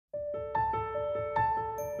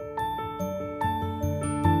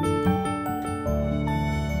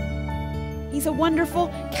He's a wonderful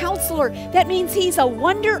counselor. That means he's a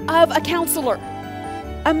wonder of a counselor.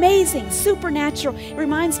 Amazing, supernatural. It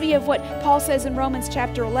reminds me of what Paul says in Romans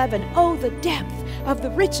chapter 11. Oh, the depth of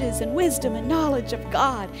the riches and wisdom and knowledge of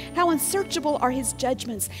God. How unsearchable are his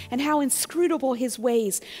judgments and how inscrutable his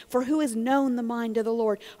ways. For who has known the mind of the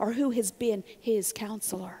Lord, or who has been his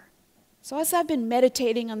counselor? So as I've been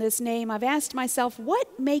meditating on this name, I've asked myself,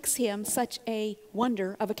 what makes him such a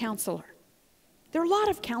wonder of a counselor? There are a lot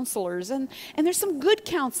of counselors, and there's some good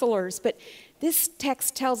counselors, but this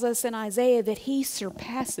text tells us in Isaiah that he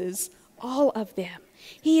surpasses all of them.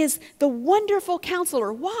 He is the wonderful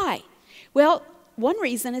counselor. Why? Well, one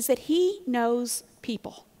reason is that he knows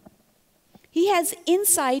people. He has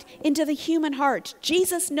insight into the human heart.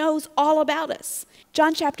 Jesus knows all about us.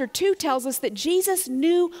 John chapter 2 tells us that Jesus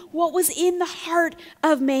knew what was in the heart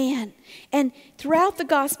of man. And throughout the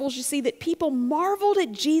Gospels, you see that people marveled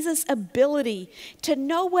at Jesus' ability to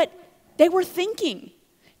know what they were thinking,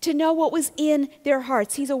 to know what was in their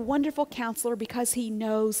hearts. He's a wonderful counselor because he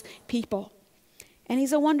knows people. And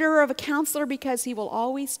he's a wonder of a counselor because he will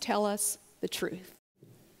always tell us the truth.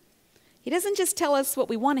 He doesn't just tell us what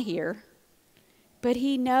we want to hear, but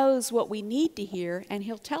he knows what we need to hear, and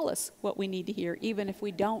he'll tell us what we need to hear, even if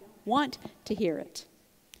we don't want to hear it.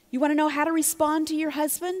 You want to know how to respond to your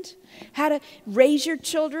husband? How to raise your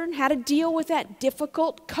children? How to deal with that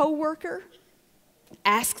difficult coworker?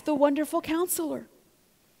 Ask the wonderful counselor.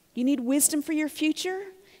 You need wisdom for your future?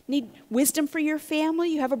 Need wisdom for your family?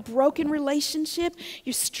 You have a broken relationship?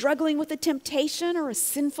 You're struggling with a temptation or a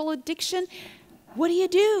sinful addiction? What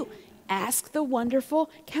do? Ask the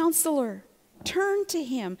wonderful counselor. Turn to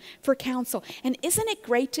him for counsel. And isn't it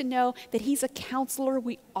great to know that he's a counselor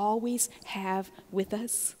we always have with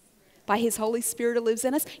us? By his Holy Spirit who lives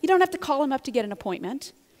in us. You don't have to call him up to get an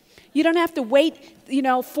appointment. You don't have to wait,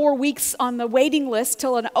 4 weeks on the waiting list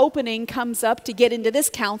till an opening comes up to get into this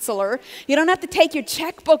counselor. You don't have to take your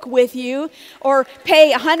checkbook with you or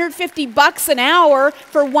pay $150 an hour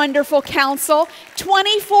for wonderful counsel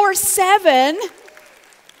 24/7.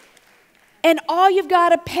 And all you've got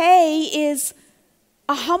to pay is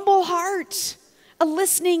a humble heart, a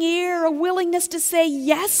listening ear, a willingness to say,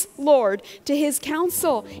 yes, Lord, to his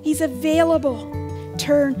counsel. He's available.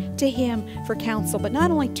 Turn to him for counsel. But not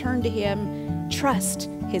only turn to him, trust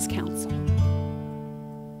his counsel.